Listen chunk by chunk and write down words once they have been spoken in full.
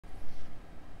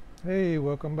Hey,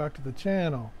 welcome back to the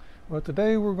channel. Well,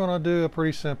 today we're going to do a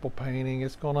pretty simple painting.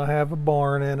 It's going to have a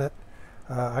barn in it.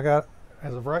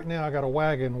 As of right now, I got a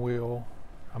wagon wheel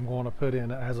I'm going to put in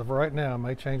it. As of right now, I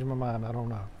may change my mind, I don't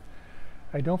know.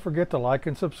 Hey, don't forget to like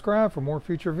and subscribe for more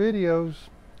future videos.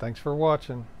 Thanks for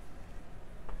watching.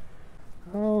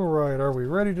 All right, are we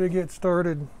ready to get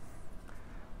started?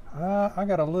 I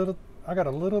got a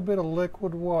little bit of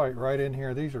liquid white right in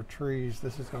here. These are trees.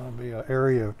 This is going to be an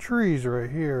area of trees right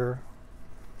here.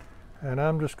 And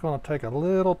I'm just going to take a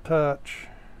little touch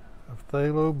of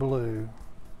phthalo blue.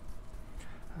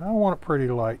 I want it pretty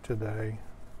light today.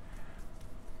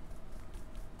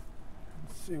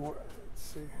 Let's see.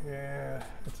 Yeah,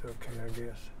 it's okay, I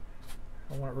guess.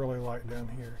 I want it really light down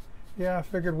here. Yeah, I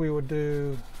figured we would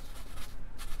do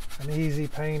an easy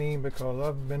painting because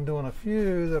I've been doing a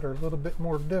few that are a little bit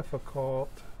more difficult,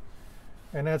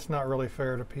 and that's not really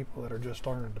fair to people that are just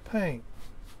learning to paint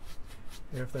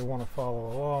if they want to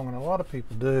follow along, and a lot of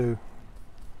people do.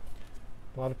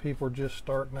 A lot of people are just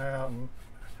starting out, and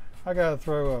I gotta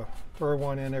throw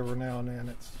one in every now and then.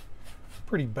 It's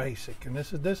pretty basic, and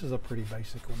this is a pretty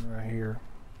basic one right here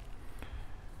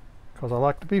because I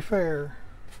like to be fair.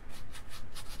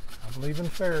 I believe in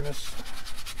fairness.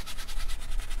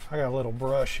 I got a little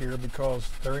brush here because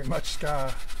there ain't much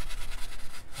sky.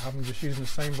 I'm just using the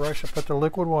same brush I put the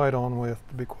liquid white on with,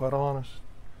 to be quite honest.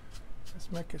 Let's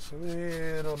make this a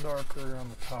little darker on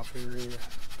the top area.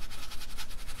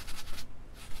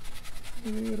 A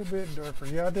little bit darker.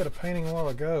 Yeah, I did a painting a while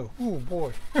ago. Ooh,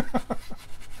 boy.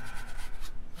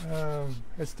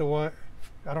 It's the one,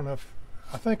 I don't know if,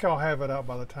 I think I'll have it out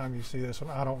by the time you see this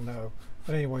one. I don't know.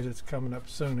 But anyways, it's coming up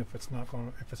soon if it's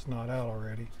not out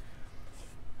already.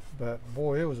 But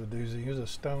boy, it was a doozy. It was a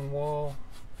stone wall.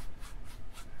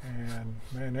 And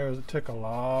man, it took a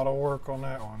lot of work on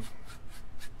that one.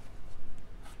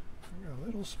 Got a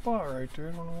little spot right there.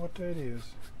 I don't know what that is.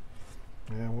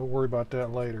 Yeah, we'll worry about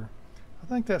that later. I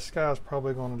think that sky is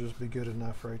probably going to just be good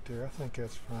enough right there. I think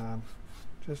that's fine.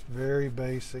 Just very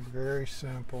basic, very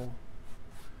simple.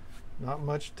 Not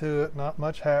much to it, not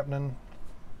much happening.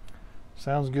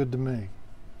 Sounds good to me.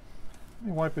 Let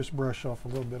me wipe this brush off a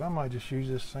little bit. I might just use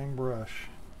this same brush.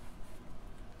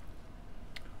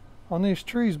 On these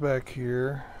trees back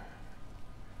here,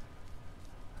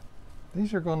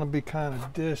 these are going to be kind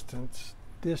of distant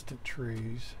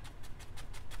trees.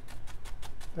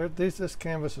 This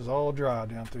canvas is all dry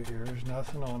down through here. There's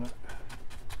nothing on it.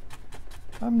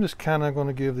 I'm just kind of going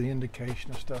to give the indication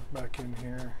of stuff back in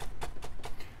here.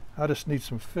 I just need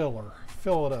some filler.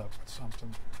 Fill it up with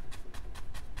something.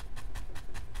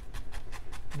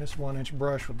 And this 1-inch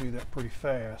brush will do that pretty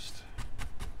fast.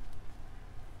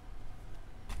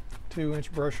 2-inch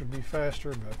brush would be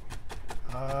faster,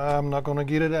 but I'm not going to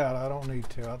get it out. I don't need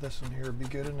to. This one here would be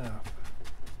good enough.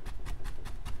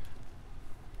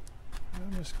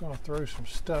 I'm just going to throw some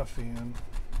stuff in.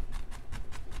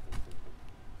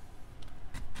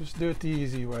 Just do it the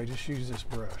easy way. Just use this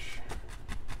brush.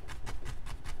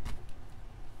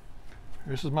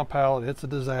 This is my palette. It's a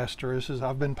disaster.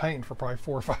 I've been painting for probably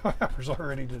 4 or 5 hours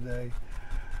already today.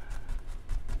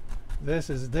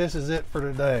 This is it for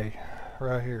today,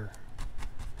 right here.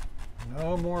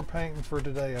 No more painting for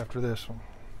today after this one.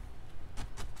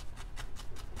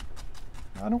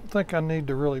 I don't think I need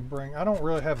to really I don't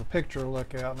really have a picture to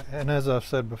look at, and as I've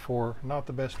said before, not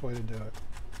the best way to do it.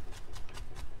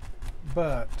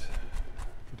 But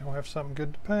if you don't have something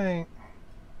good to paint,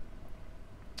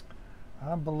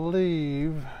 I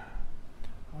believe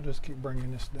I'll just keep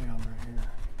bringing this down right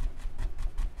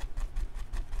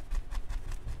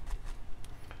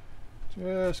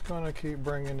here. Just gonna keep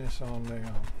bringing this on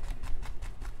down.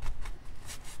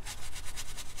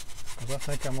 Because I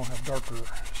think I'm gonna have darker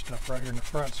stuff right here in the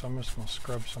front, so I'm just gonna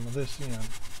scrub some of this in.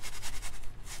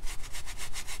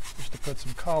 Just to put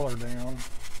some color down.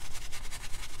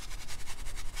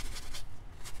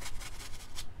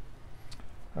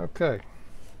 Okay.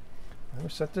 Let me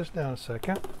set this down a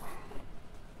second.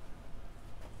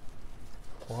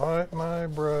 Wipe my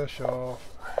brush off.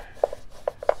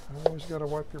 Always got to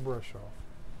wipe your brush off.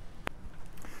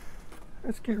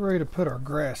 Let's get ready to put our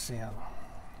grass in.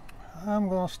 I'm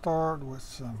going to start with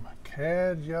some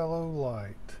cad yellow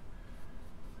light.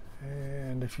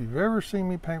 And if you've ever seen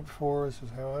me paint before, this is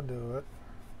how I do it.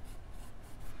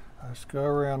 I just go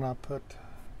around, I put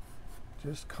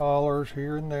just collars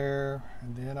here and there,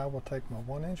 and then I will take my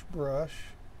 1-inch brush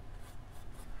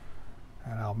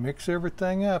and I'll mix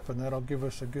everything up, and that'll give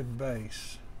us a good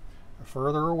base. The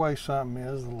further away something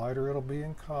is, the lighter it'll be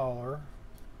in color.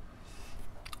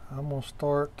 I'm going to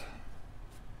start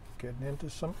getting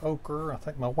into some ochre. I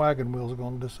think my wagon wheel is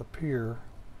going to disappear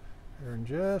here in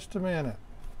just a minute.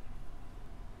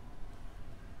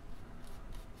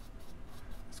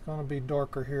 It's going to be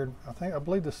darker here. I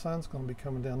believe the sun's going to be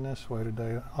coming down this way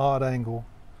today, odd angle.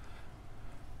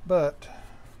 But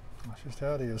that's just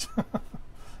how it is.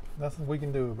 Nothing we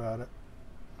can do about it.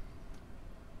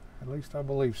 At least I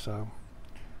believe so.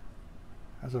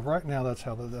 As of right now, that's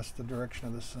the direction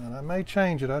of the sun. I may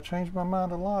change it. I change my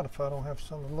mind a lot if I don't have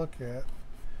something to look at.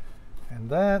 And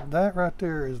that right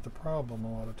there is the problem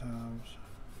a lot of times.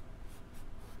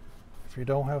 If you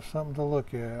don't have something to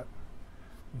look at,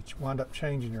 you wind up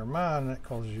changing your mind, and it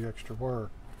causes you extra work.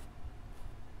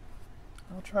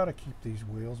 I'll try to keep these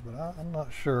wheels, but I'm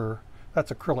not sure.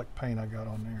 That's acrylic paint I got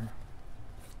on there.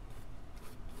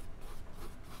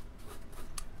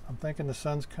 I'm thinking the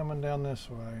sun's coming down this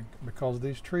way because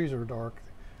these trees are dark.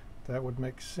 That would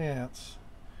make sense.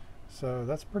 So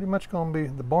that's pretty much going to be,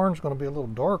 the barn's going to be a little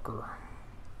darker.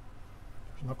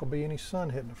 There's not going to be any sun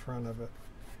hitting the front of it.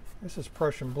 This is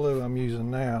Prussian blue I'm using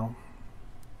now.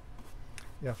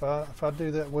 Yeah, if I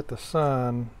do that with the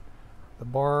sun, the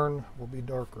barn will be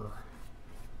darker.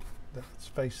 That's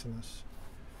facing us.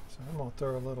 So I'm going to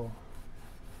throw a little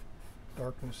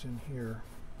darkness in here.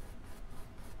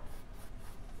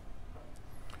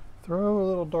 Throw a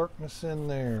little darkness in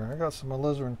there. I got some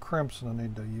alizarin crimson I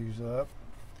need to use up.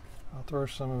 I'll throw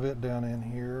some of it down in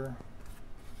here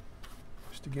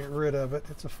just to get rid of it.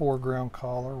 It's a foreground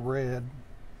color, red.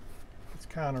 It's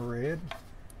kind of red.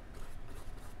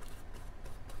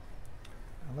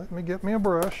 Now let me get me a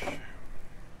brush.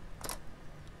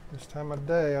 This time of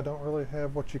day I don't really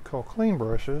have what you call clean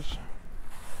brushes.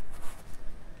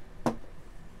 I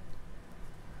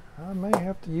may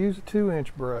have to use a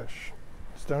 2-inch brush.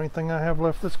 It's the only thing I have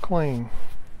left that's clean.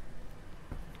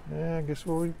 Yeah, I guess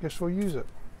we'll use it.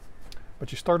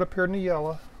 But you start up here in the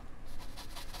yellow,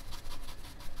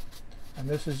 and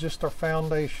this is just our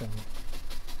foundation.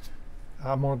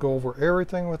 I'm going to go over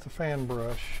everything with the fan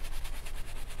brush,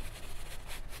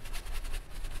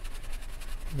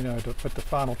 you know, to put the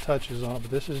final touches on it.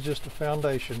 But this is just a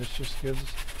foundation. This just gives.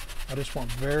 I just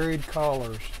want varied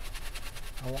colors.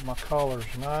 I want my colors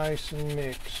nice and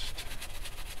mixed.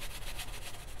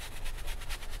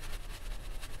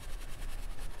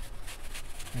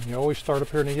 And you always start up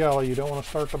here in the yellow. You don't want to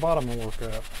start at the bottom and work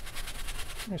up.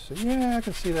 Let me see. Yeah, I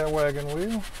can see that wagon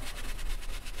wheel.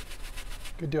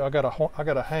 Good deal. I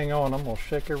gotta hang on. I'm gonna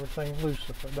shake everything loose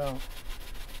if I don't.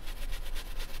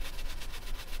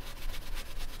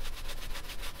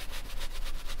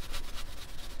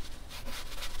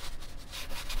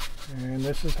 And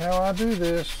this is how I do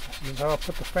this. This is how I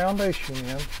put the foundation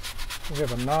in. We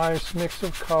have a nice mix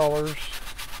of colors.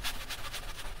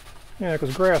 Yeah,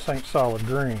 because grass ain't solid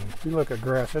green. If you look at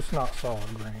grass, it's not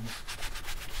solid green.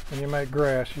 When you make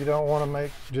grass, you don't want to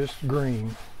make just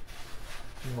green.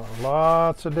 You want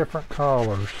lots of different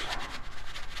colors.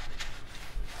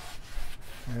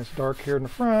 And it's dark here in the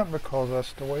front because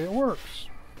that's the way it works.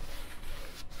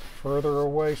 The further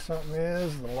away something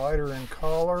is, the lighter in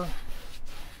color.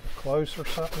 The closer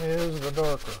something is, the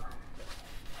darker.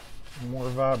 And more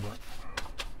vibrant.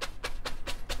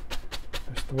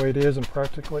 That's the way it is in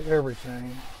practically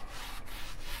everything.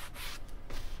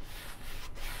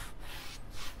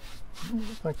 I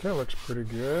think that looks pretty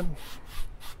good.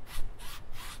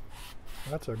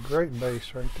 That's a great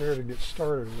base right there to get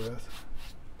started with.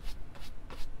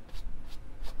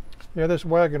 Yeah, this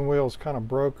wagon wheel is kind of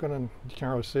broken and you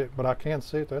can't really see it, but I can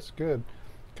see it. That's good.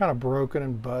 Kind of broken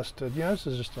and busted. You know, this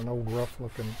is just an old rough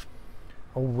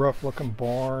looking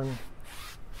barn.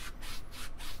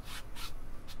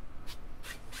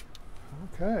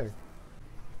 Okay.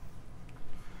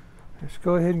 Let's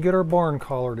go ahead and get our barn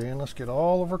collared in. Let's get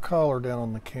all of our color down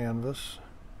on the canvas.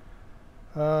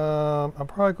 I'm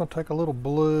probably going to take a little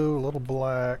blue, a little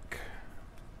black,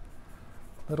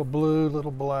 little blue,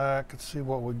 little black. Let's see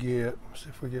what we get. See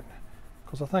if we get,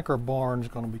 because I think our barn's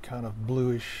going to be kind of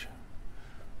bluish.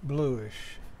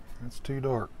 That's too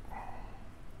dark.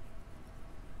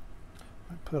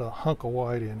 I put a hunk of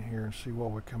white in here and see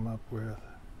what we come up with.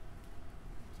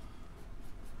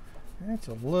 It's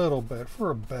a little bit for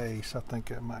a base. I think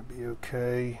that might be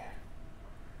okay.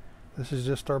 This is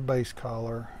just our base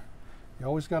collar. You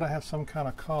always got to have some kind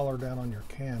of collar down on your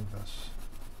canvas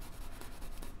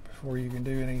before you can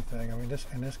do anything. I mean,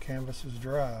 this canvas is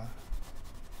dry.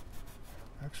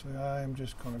 Actually, I am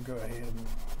just going to go ahead and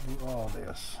do all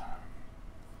this.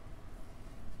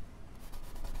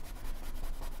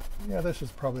 Yeah, this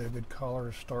is probably a good collar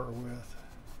to start with.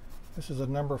 This is a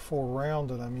number 4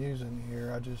 round that I'm using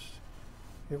here.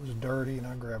 It was dirty and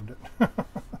I grabbed it.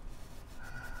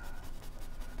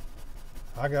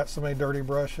 I got so many dirty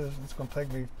brushes, it's going to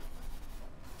take me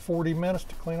 40 minutes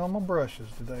to clean all my brushes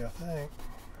today, I think.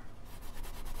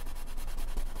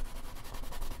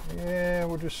 Yeah,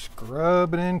 we're just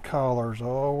scrubbing in collars,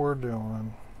 all we're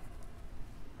doing.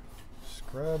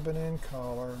 Scrubbing in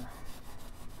collar.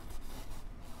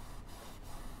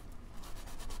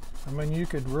 I mean, you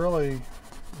could really,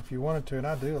 if you wanted to, and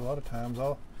I do a lot of times,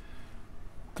 I'll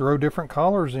throw different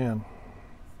collars in.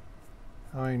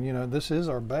 I mean, you know, this is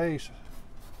our base.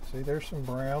 See, there's some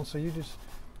brown, so you just,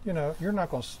 you know, you're not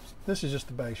going to, this is just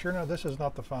the base. This is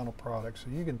not the final product, so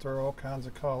you can throw all kinds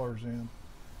of colors in.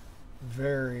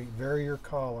 Vary your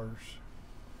colors.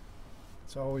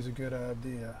 It's always a good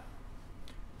idea.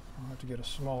 I'll have to get a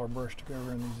smaller brush to go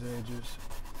around these edges.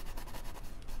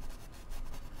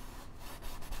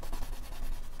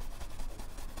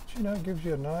 But, you know, it gives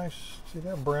you a nice, see,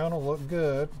 that brown will look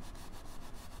good.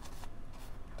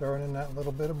 Throwing in that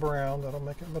little bit of brown, that'll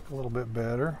make it look a little bit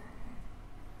better.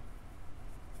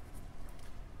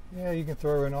 Yeah, you can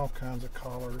throw in all kinds of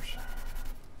colors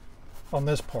on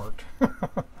this part.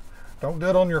 Don't do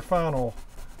it on your final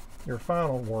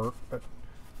work, but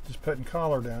just putting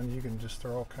color down, you can just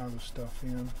throw all kinds of stuff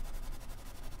in.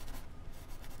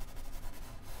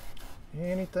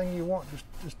 Anything you want,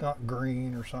 just not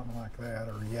green or something like that,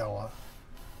 or yellow.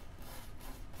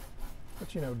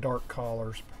 But you know, dark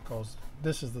colors, because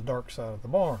this is the dark side of the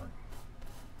barn.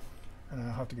 And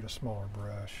I'll have to get a smaller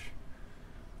brush,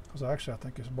 because actually I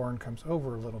think this barn comes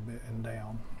over a little bit and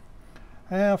down.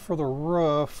 And for the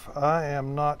roof, I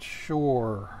am not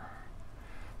sure.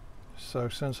 So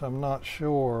since I'm not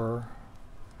sure,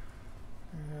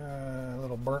 a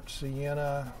little burnt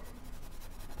sienna.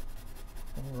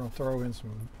 And we're going to throw in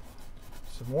some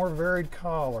more varied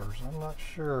colors. I'm not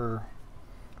sure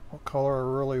what color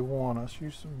I really want. Let's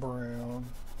use some brown.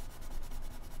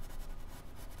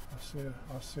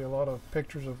 I see a lot of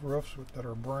pictures of roofs that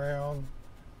are brown.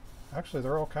 Actually,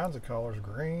 there are all kinds of colors: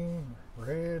 green,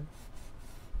 red.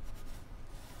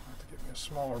 I'll have to get me a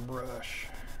smaller brush.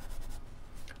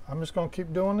 I'm just going to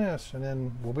keep doing this, and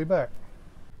then we'll be back.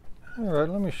 All right,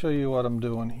 let me show you what I'm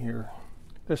doing here.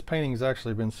 This painting's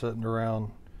actually been sitting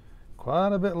around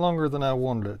quite a bit longer than I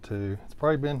wanted it to. It's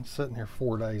probably been sitting here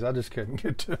 4 days. I just couldn't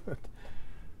get to it.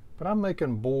 But I'm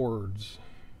making boards.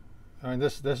 I mean,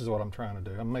 this is what I'm trying to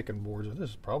do. I'm making boards.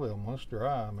 This is probably almost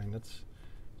dry. I mean, it's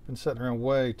been sitting around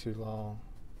way too long.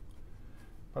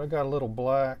 But I got a little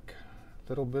black, a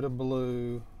little bit of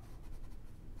blue,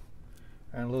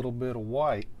 and a little bit of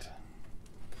white.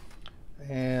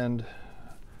 And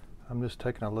I'm just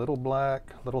taking a little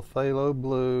black, little phthalo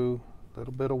blue, a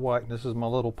little bit of white. And this is my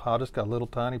little pile. Just got a little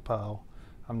tiny pile.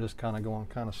 I'm just kind of going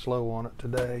kind of slow on it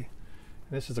today.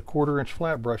 And this is a 1/4 inch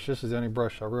flat brush. This is the only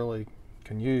brush I really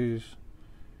can use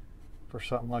for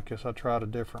something like this. I tried a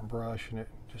different brush and it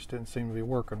just didn't seem to be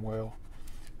working well.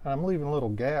 And I'm leaving little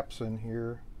gaps in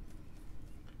here.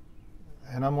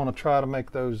 And I'm going to try to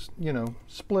make those, you know,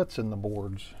 splits in the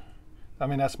boards. I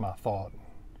mean, that's my thought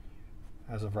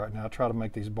as of right now. I try to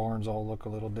make these barns all look a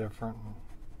little different,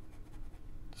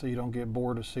 so you don't get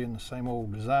bored of seeing the same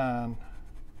old design.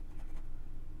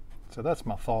 So that's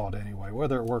my thought anyway.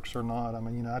 Whether it works or not, I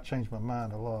mean, you know, I change my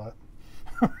mind a lot.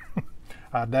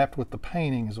 I adapt with the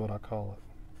painting is what I call it.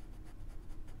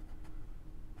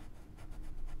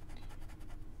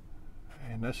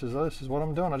 And this is what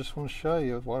I'm doing. I just want to show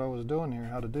you what I was doing here,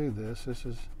 how to do this.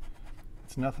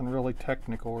 It's nothing really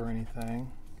technical or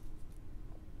anything.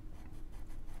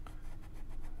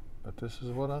 But this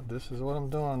is what I'm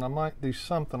doing. I might do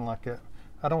something like that.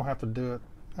 I don't have to do it.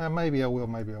 Maybe I will,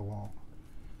 maybe I won't.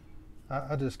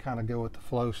 I just kind of go with the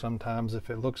flow sometimes. If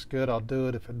it looks good, I'll do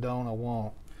it. If it don't, I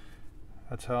won't.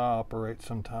 That's how I operate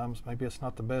sometimes. Maybe it's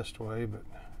not the best way, but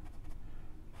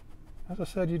as I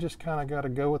said, you just kind of got to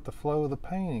go with the flow of the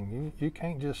painting. You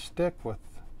can't just stick with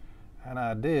an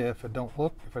idea if it don't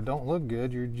look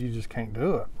good. You just can't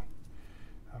do it.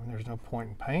 I mean, there's no point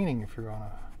in painting if you're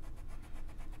gonna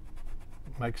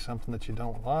make something that you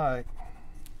don't like.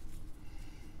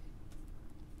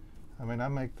 I mean, I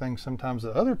make things sometimes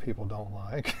that other people don't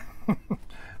like,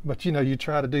 but you know, you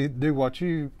try to do what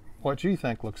you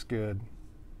think looks good.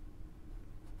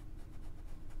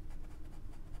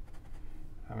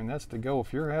 I mean, that's the goal.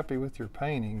 If you're happy with your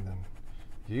painting, then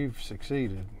you've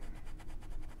succeeded.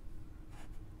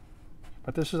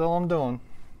 But this is all I'm doing.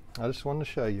 I just wanted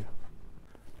to show you.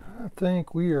 I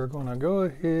think we are going to go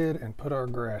ahead and put our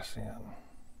grass in.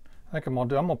 I think I'm going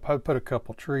to put a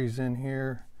couple trees in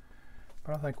here,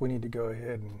 but I think we need to go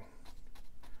ahead and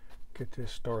get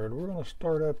this started. We're going to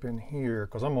start up in here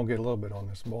because I'm going to get a little bit on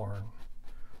this barn.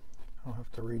 I'll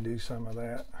have to redo some of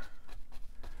that.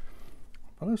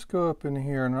 But let's go up in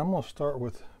here, and I'm going to start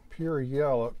with pure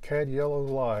yellow, cad yellow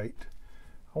light.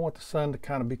 I want the sun to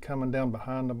kind of be coming down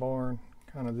behind the barn,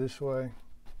 kind of this way.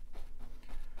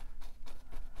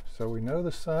 So we know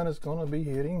the sun is going to be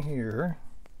hitting here.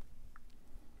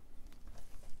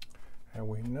 And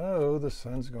we know the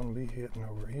sun's going to be hitting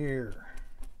over here.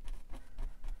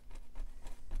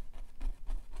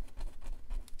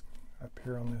 Up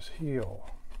here on this hill.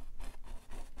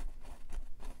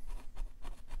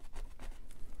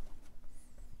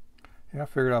 Yeah, I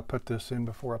figured I'd put this in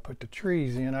before I put the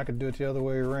trees in. I could do it the other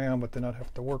way around, but then I'd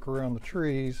have to work around the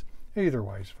trees. Either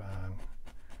way's fine.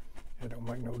 It don't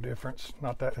make no difference.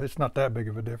 It's not that big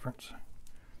of a difference.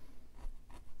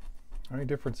 The only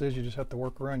difference is you just have to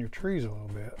work around your trees a little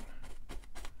bit.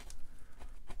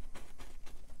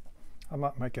 I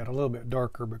might make it a little bit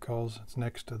darker because it's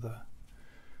next to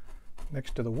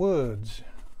the woods.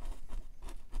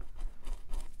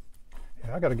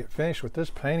 Yeah, I got to get finished with this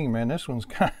painting, man. This one's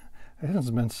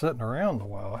been sitting around a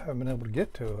while. I haven't been able to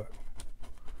get to it.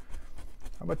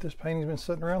 I bet this painting's been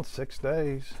sitting around 6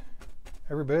 days.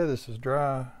 Every bit of this is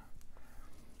dry.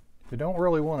 You don't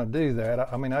really want to do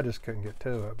that. I mean, I just couldn't get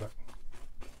to it, but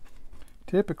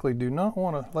typically do not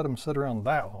want to let them sit around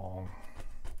that long.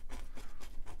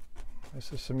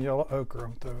 This is some yellow ochre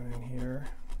I'm throwing in here.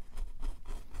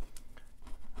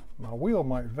 My wheel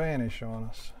might vanish on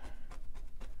us.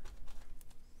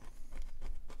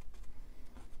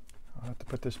 I'll have to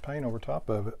put this paint over top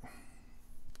of it.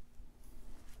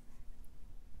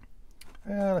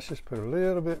 And let's just put a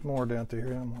little bit more down through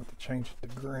here. I'm going to have to change it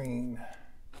to green.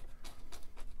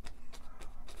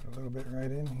 Put a little bit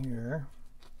right in here.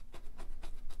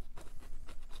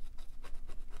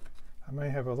 I may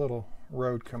have a little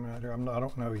road coming out here. I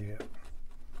don't know yet.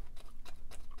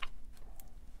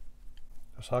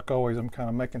 Just like always, I'm kind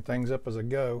of making things up as I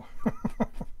go.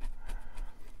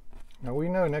 Now we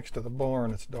know next to the barn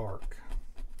it's dark.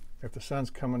 If the sun's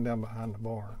coming down behind the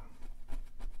barn.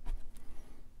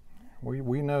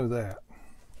 We know that.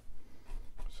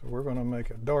 So we're going to make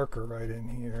it darker right in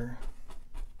here.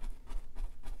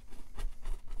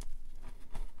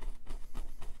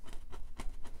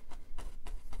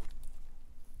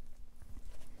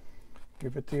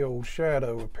 Give it the old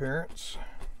shadow appearance.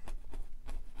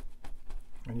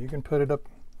 And you can put it up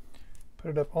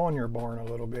on your barn a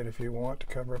little bit if you want to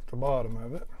cover up the bottom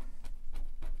of it.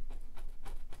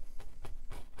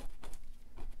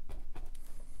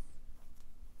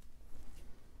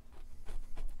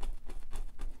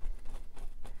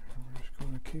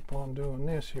 Keep on doing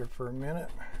this here for a minute.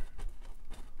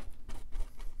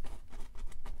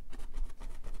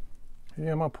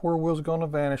 Yeah, my poor wheel's going to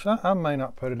vanish. I may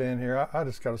not put it in here. I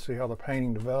just got to see how the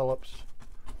painting develops.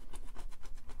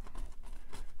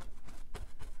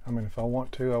 I mean, if I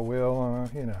want to, I will.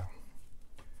 You know,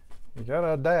 you got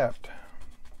to adapt.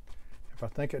 If I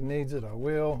think it needs it, I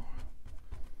will.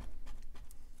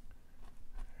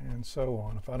 And so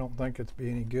on. If I don't think it's be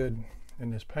any good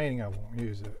in this painting, I won't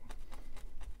use it.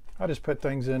 I just put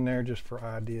things in there just for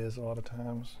ideas a lot of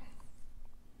times.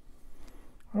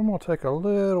 I'm going to take a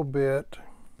little bit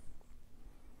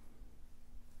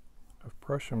of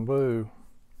Prussian blue.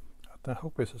 I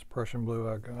hope this is Prussian blue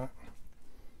I got.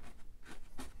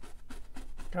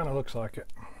 Kind of looks like it.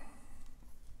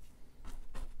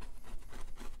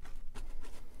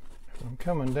 As I'm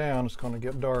coming down, it's going to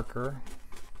get darker.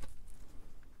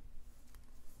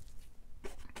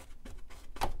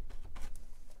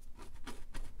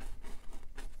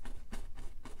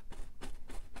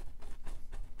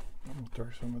 Throw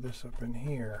some of this up in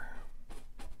here.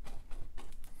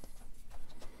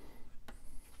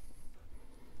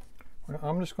 Well,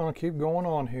 I'm just going to keep going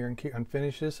on here and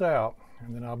finish this out,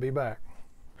 and then I'll be back.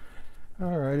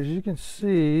 All right, as you can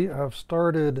see, I've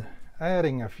started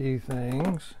adding a few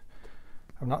things.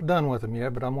 I'm not done with them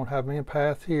yet, but I'm going to have me a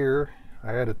path here.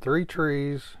 I added 3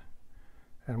 trees,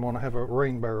 and I'm going to have a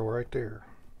rain barrel right there.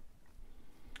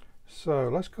 So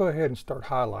let's go ahead and start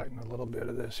highlighting a little bit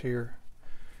of this here.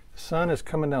 The sun is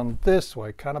coming down this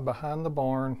way, kind of behind the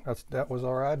barn. That was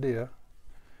our idea.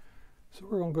 So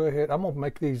we're going to go ahead. I'm going to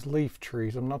make these leaf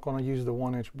trees. I'm not going to use the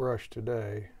 1-inch brush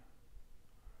today.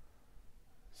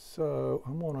 So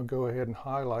I'm going to go ahead and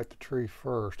highlight the tree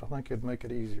first. I think it'd make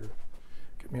it easier.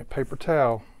 Get me a paper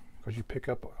towel, because you pick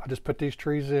up, I just put these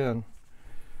trees in.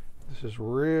 This is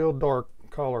real dark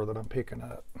color that I'm picking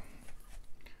up.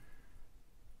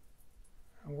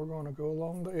 And we're going to go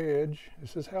along the edge.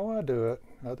 This is how I do it.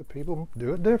 Other people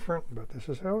do it different, but this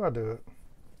is how I do it.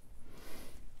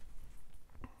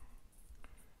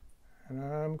 And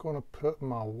I'm going to put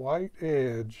my white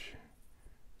edge.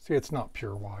 See, it's not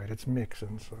pure white, it's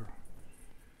mixing, so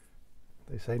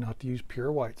they say not to use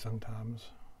pure white sometimes.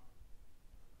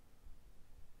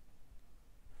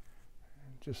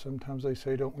 Just sometimes they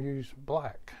say don't use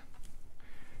black.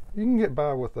 You can get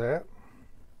by with that,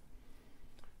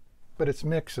 but it's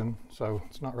mixing, so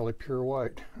it's not really pure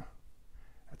white.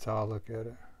 That's how I look at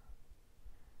it.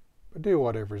 But do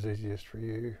whatever's easiest for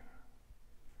you.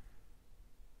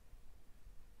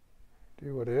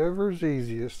 Do whatever's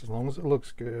easiest as long as it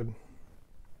looks good.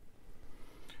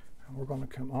 And we're going to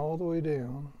come all the way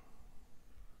down.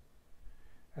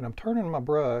 And I'm turning my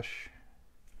brush,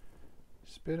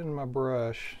 spinning my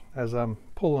brush as I'm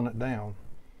pulling it down.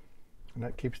 And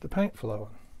that keeps the paint flowing.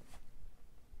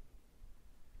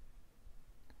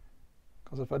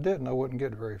 Because if I didn't, I wouldn't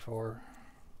get very far.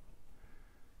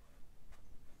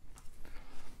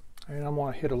 And I'm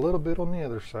going to hit a little bit on the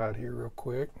other side here real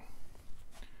quick.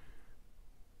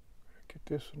 Get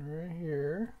this one right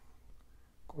here.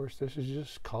 Of course, this is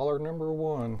just color number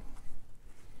 1.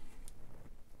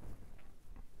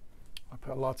 I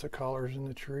put lots of colors in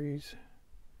the trees.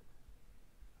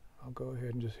 I'll go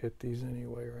ahead and just hit these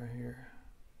anyway right here.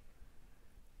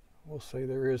 We'll say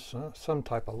there is some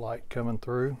type of light coming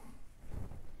through.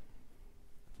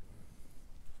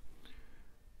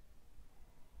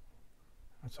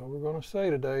 That's all we're going to say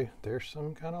today. There's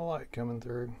some kind of light coming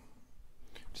through.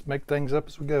 Just make things up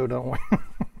as we go, don't we?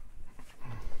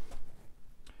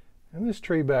 And this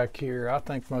tree back here, I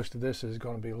think most of this is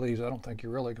going to be leaves. I don't think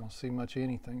you're really going to see much of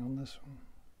anything on this one.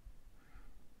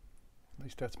 At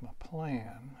least that's my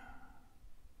plan.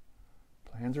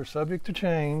 Plans are subject to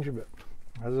change, but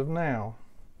as of now.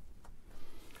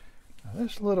 Now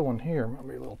this little one here might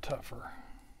be a little tougher.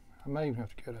 I may even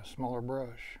have to get a smaller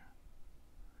brush.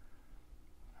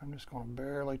 I'm just going to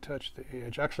barely touch the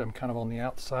edge. Actually, I'm kind of on the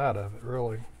outside of it,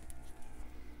 really.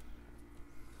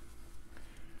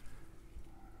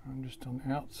 I'm just on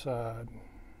the outside,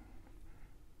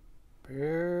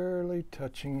 barely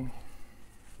touching.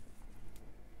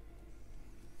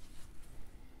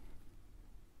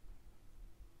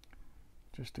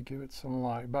 Just to give it some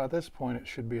light. By this point, it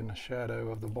should be in the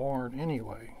shadow of the barn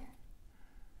anyway,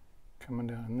 coming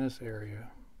down in this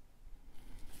area.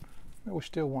 But we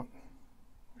still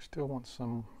want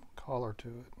some color to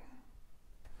it.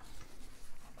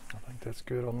 I think that's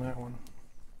good on that one.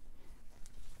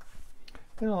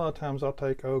 Then a lot of times I'll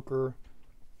take ochre,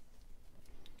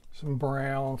 some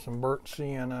brown, some burnt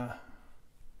sienna,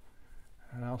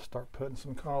 and I'll start putting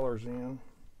some colors in.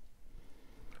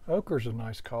 Ochre's a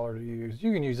nice color to use.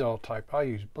 You can use all type. I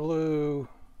use blue,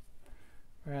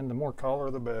 and the more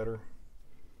color the better.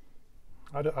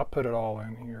 I put it all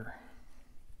in here.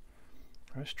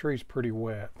 This tree's pretty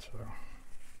wet, so.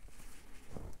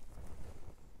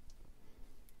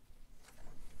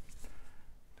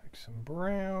 Take some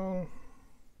brown.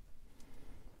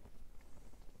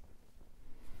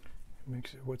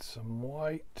 Mix it with some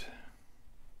white.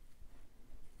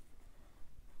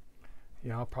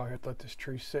 Yeah, I'll probably have to let this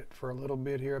tree sit for a little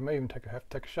bit here. I may even have to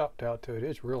take a shop towel to it.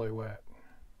 It's really wet.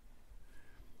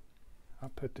 I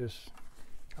put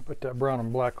that brown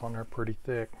and black on there pretty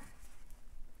thick.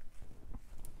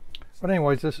 But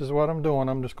anyways, this is what I'm doing.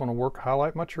 I'm just going to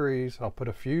highlight my trees. I'll put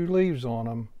a few leaves on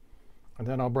them, and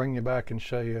then I'll bring you back and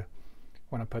show you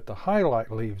when I put the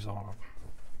highlight leaves on them.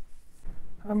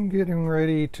 I'm getting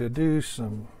ready to do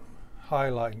some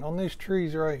highlighting. On these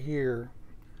trees right here,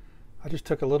 I just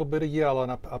took a little bit of yellow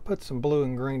and I put some blue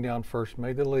and green down first,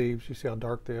 made the leaves. You see how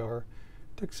dark they are.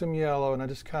 Took some yellow and I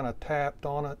just kind of tapped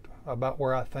on it about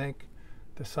where I think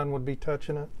the sun would be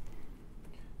touching it.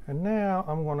 And now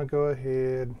I'm going to go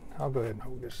ahead, I'll go ahead and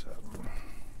hold this up.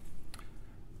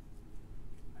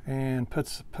 And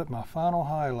put my final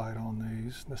highlight on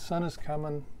these. The sun is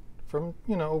coming from,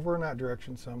 over in that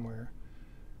direction somewhere.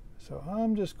 So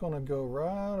I'm just going to go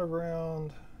right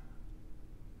around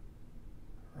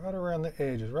the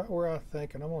edges, right where I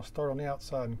think, and I'm going to start on the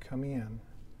outside and come in.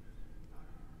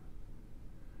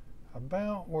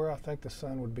 About where I think the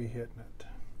sun would be hitting it.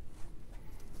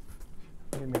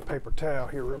 Give me a paper towel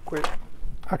here real quick.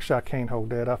 Actually, I can't hold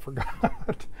that, I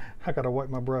forgot. I got to wipe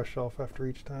my brush off after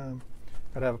each time.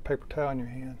 Got to have a paper towel in your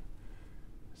hand.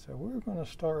 So we're going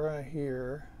to start right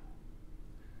here.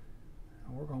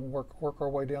 And we're going to work our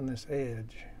way down this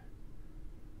edge.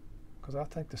 Because I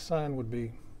think the sun would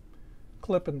be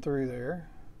clipping through there.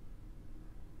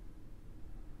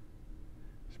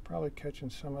 It's probably catching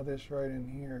some of this right in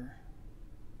here.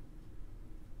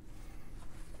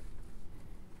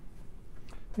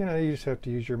 You just have to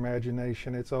use your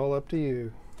imagination. It's all up to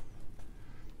you.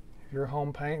 If you're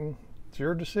home painting, it's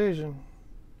your decision.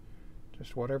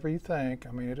 Just whatever you think.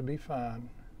 I mean, it'll be fine.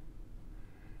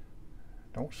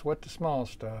 Don't sweat the small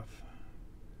stuff.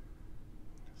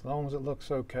 As long as it looks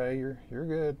okay, you're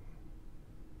good.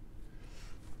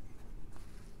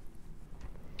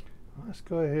 Let's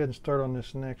go ahead and start on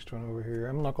this next one over here.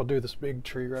 I'm not going to do this big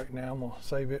tree right now. I'm going to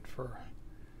save it for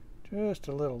just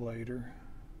a little later.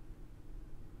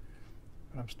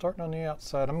 But I'm starting on the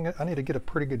outside. I need to get a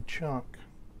pretty good chunk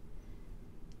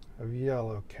of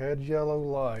yellow, cad yellow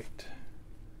light.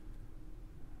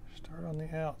 Start on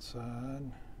the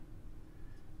outside.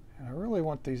 And I really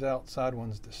want these outside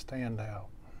ones to stand out.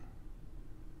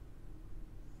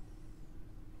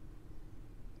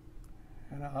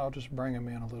 And I'll just bring them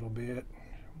in a little bit,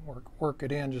 work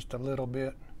it in just a little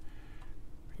bit,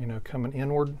 you know, coming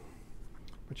inward.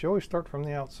 But you always start from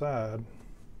the outside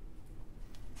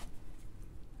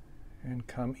and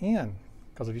come in.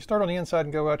 Because if you start on the inside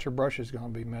and go out, your brush is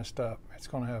going to be messed up. It's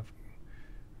going to have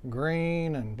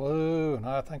green and blue, and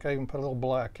I think I even put a little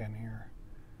black in here.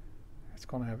 It's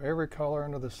going to have every color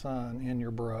under the sun in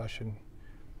your brush, and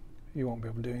you won't be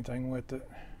able to do anything with it.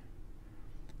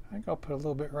 I think I'll put a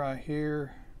little bit right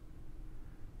here.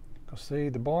 Because see,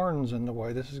 the barn's in the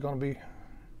way. This is going to be,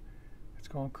 it's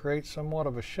going to create somewhat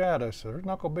of a shadow. So there's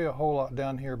not going to be a whole lot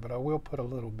down here, but I will put a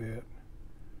little bit.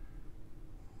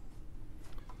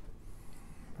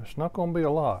 It's not going to be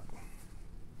a lot.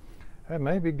 That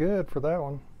may be good for that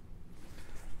one.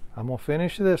 I'm going to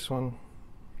finish this one,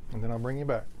 and then I'll bring you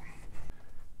back.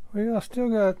 Well, I still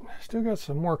got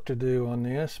some work to do on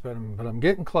this, but I'm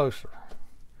getting closer.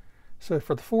 So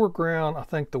for the foreground, I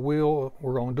think the wheel,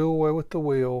 we're going to do away with the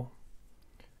wheel,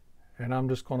 and I'm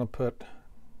just going to put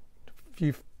a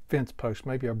few fence posts,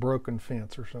 maybe a broken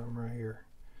fence or something right here.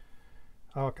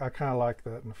 I kind of like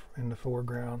that in the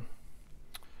foreground.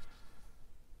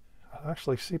 I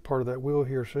actually see part of that wheel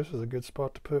here, so this is a good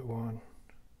spot to put one.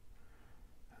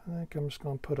 I think I'm just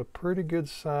going to put a pretty good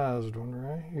sized one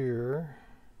right here.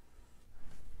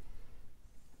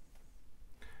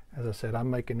 As I said, I'm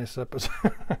making this up as,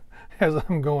 as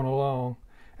I'm going along.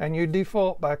 And you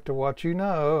default back to what you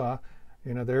know.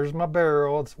 You know, there's my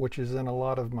barrel, which is in a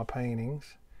lot of my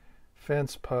paintings.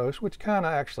 Fence post, which kind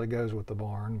of actually goes with the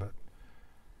barn, but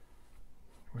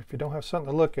if you don't have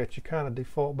something to look at, you kind of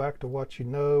default back to what you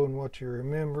know and what you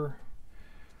remember.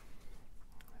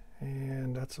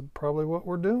 And that's probably what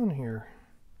we're doing here.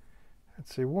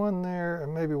 Let's see, one there,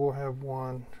 and maybe we'll have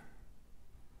one,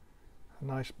 a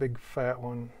nice big fat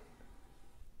one.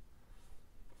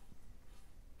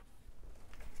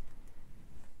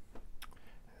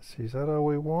 Let's see, is that all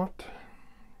we want?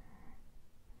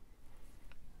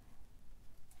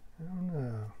 I don't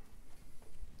know.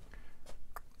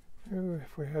 Maybe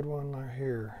if we had one right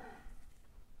here.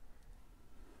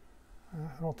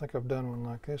 I don't think I've done one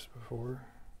like this before.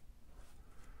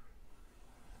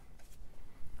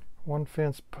 One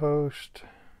fence post.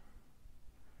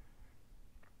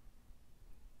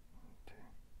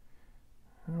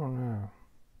 I don't know.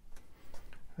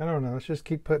 Let's just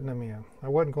keep putting them in. I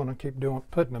wasn't going to keep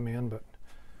putting them in, but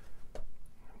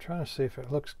I'm trying to see if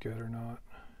it looks good or not.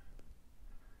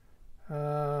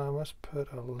 Let's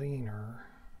put a leaner.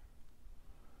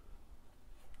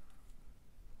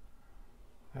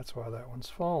 That's why that one's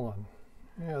fallen.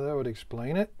 Yeah, that would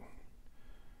explain it.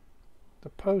 The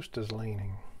post is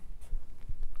leaning.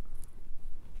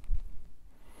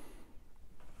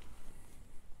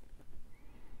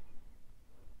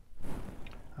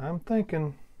 I'm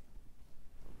thinking,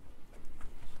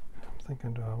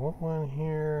 do I want one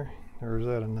here, or is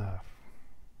that enough?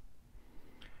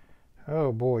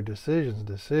 Oh boy, decisions.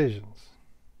 Let's see,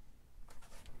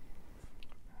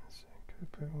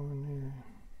 could put one there.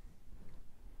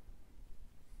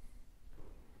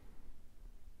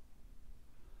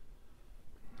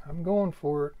 I'm going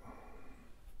for it.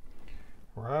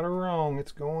 Right or wrong,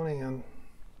 it's going in.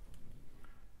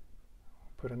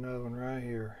 Put another one right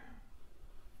here.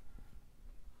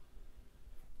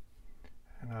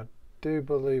 And I do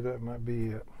believe that might be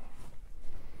it.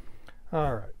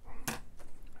 All right.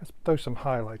 Let's throw some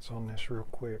highlights on this real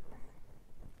quick.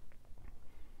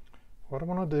 What I'm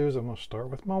going to do is I'm going to start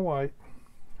with my white.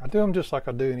 I do them just like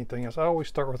I do anything else. I always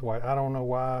start with white. I don't know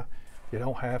why. You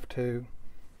don't have to,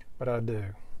 but I do.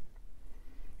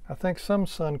 I think some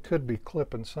sun could be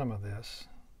clipping some of this.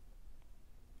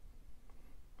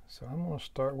 So I'm going to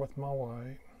start with my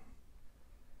white.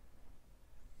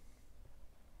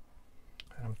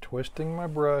 And I'm twisting my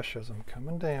brush as I'm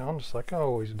coming down, just like I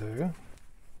always do.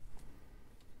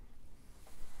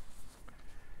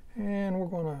 And we're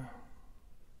going to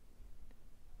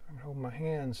hold my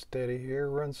hand steady here,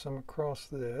 run some across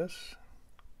this.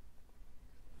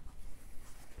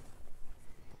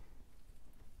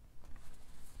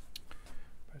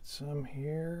 Put some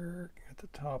here at the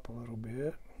top a little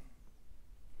bit.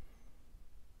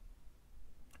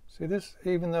 See this,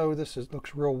 even though this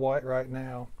looks real white right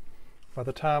now, by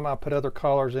the time I put other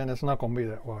colors in, it's not going to be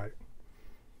that white.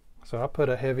 So I put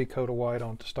a heavy coat of white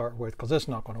on to start with, because it's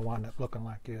not going to wind up looking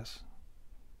like this.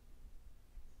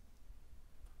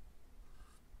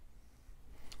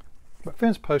 But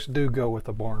fence posts do go with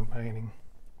the barn painting.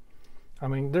 I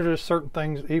mean, there's just certain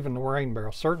things, even the rain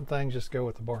barrel, certain things just go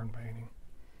with the barn painting.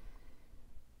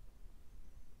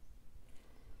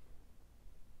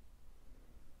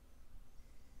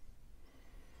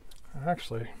 I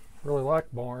actually really like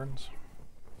barns.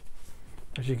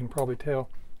 As you can probably tell,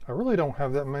 I really don't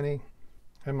have that many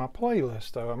in my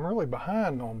playlist though. I'm really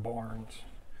behind on barns,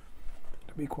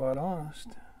 to be quite honest.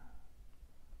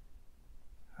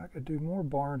 I could do more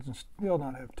barns and still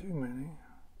not have too many.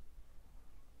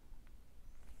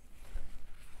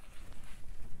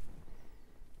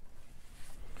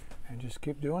 And just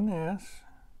keep doing this.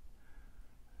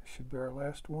 This should be our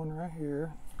last one right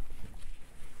here.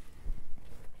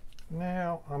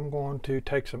 Now I'm going to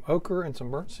take some ochre and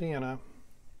some burnt sienna.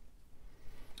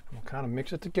 We'll kind of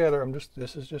mix it together.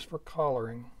 This is just for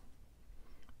coloring.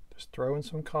 Just throwing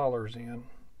some colors in.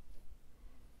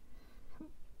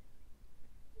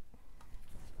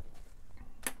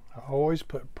 I always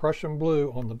put Prussian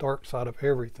blue on the dark side of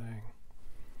everything.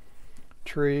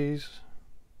 Trees,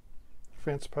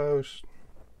 fence posts.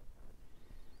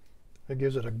 It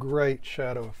gives it a great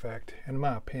shadow effect, in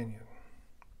my opinion.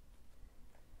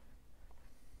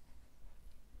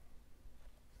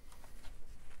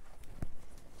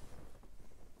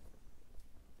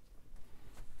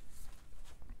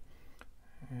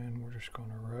 And we're just going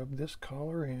to rub this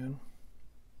color in.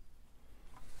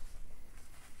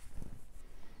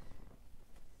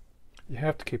 You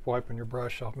have to keep wiping your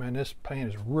brush off. Man, this paint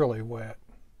is really wet.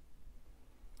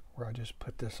 Where I just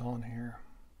put this on here.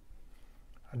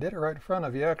 I did it right in front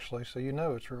of you actually, so you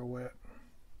know it's real wet.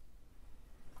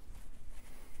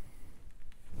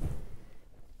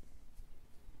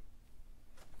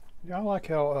 Yeah, I like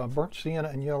how burnt sienna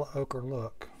and yellow ochre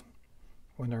look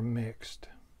when they're mixed.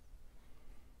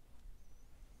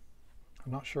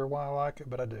 I'm not sure why I like it,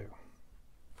 but I do.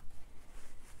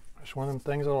 It's one of them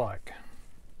things I like.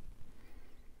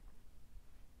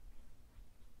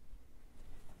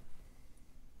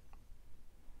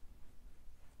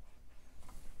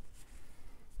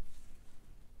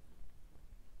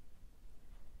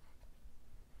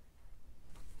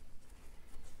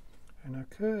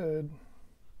 And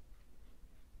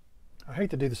I hate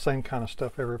to do the same kind of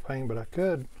stuff every paint, but I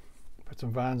could put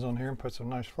some vines on here and put some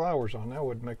nice flowers on. That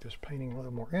would make this painting a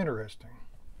little more interesting.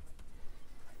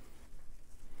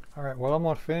 All right, well, I'm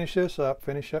going to finish this up,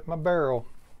 finish up my barrel,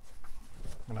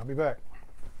 and I'll be back.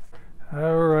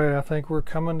 All right, I think we're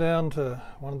coming down to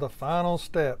one of the final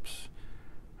steps.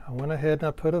 I went ahead and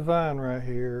I put a vine right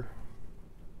here.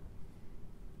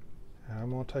 And I'm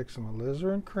going to take some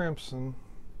alizarin crimson.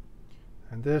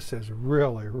 And this is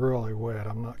really, really wet.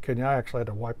 I'm not kidding you. I actually had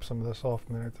to wipe some of this off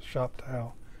a minute with the shop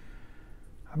towel.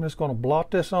 I'm just going to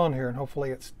blot this on here and hopefully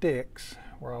it sticks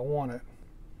where I want it.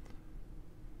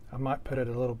 I might put it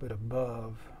a little bit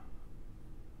above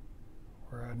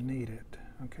where I need it.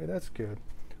 Okay, that's good.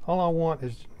 All I want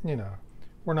is, you know,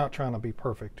 we're not trying to be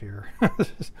perfect here.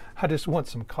 I just want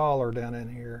some color down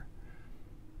in here.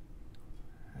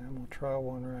 And I'm going to try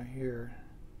one right here.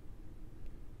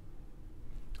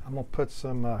 I'm going to put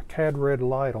some cad red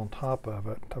light on top of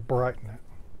it to brighten it.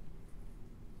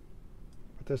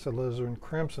 But this alizarin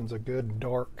crimson's a good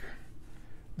dark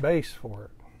base for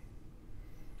it.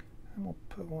 I'm going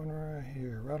to put one right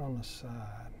here, right on the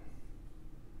side.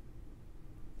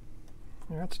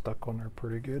 Yeah, that stuck on there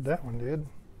pretty good. That one did.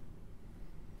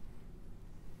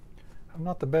 I'm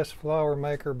not the best flower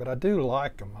maker, but I do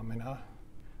like them. I mean, I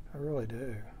really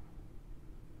do.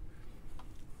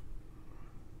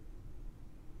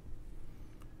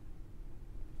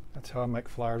 That's how I make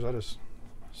flowers. I just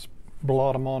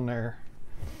blot them on there.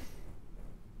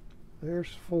 There's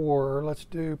 4. Let's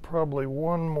do probably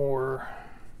one more.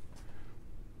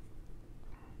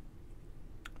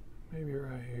 Maybe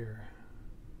right here.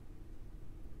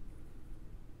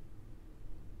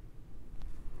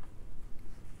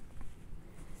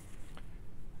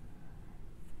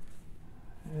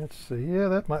 Let's see. Yeah,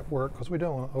 that might work because we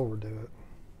don't want to overdo it.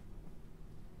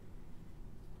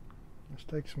 Let's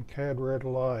take some cad red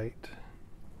light.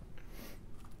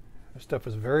 This stuff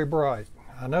is very bright.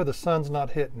 I know the sun's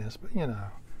not hitting this, but you know,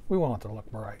 we want it to look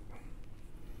bright.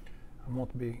 I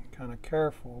want to be kind of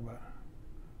careful about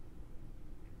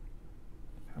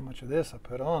how much of this I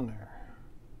put on there.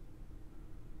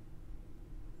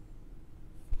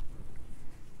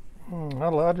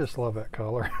 I just love that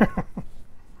color.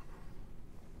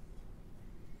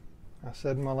 I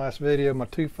said in my last video, my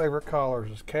two favorite colors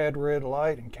is cad red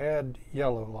light and cad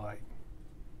yellow light.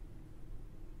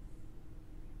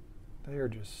 They are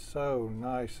just so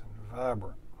nice and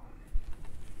vibrant.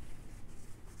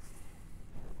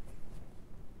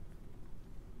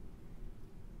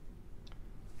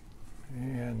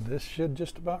 And this should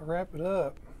just about wrap it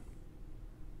up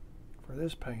for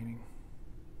this painting.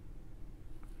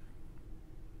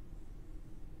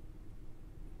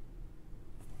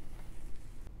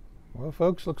 Well,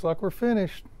 folks, looks like we're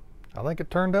finished. I think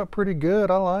it turned out pretty good.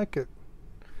 I like it.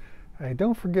 Hey,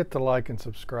 don't forget to like and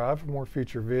subscribe for more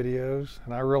future videos,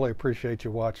 and I really appreciate you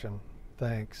watching.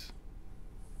 Thanks.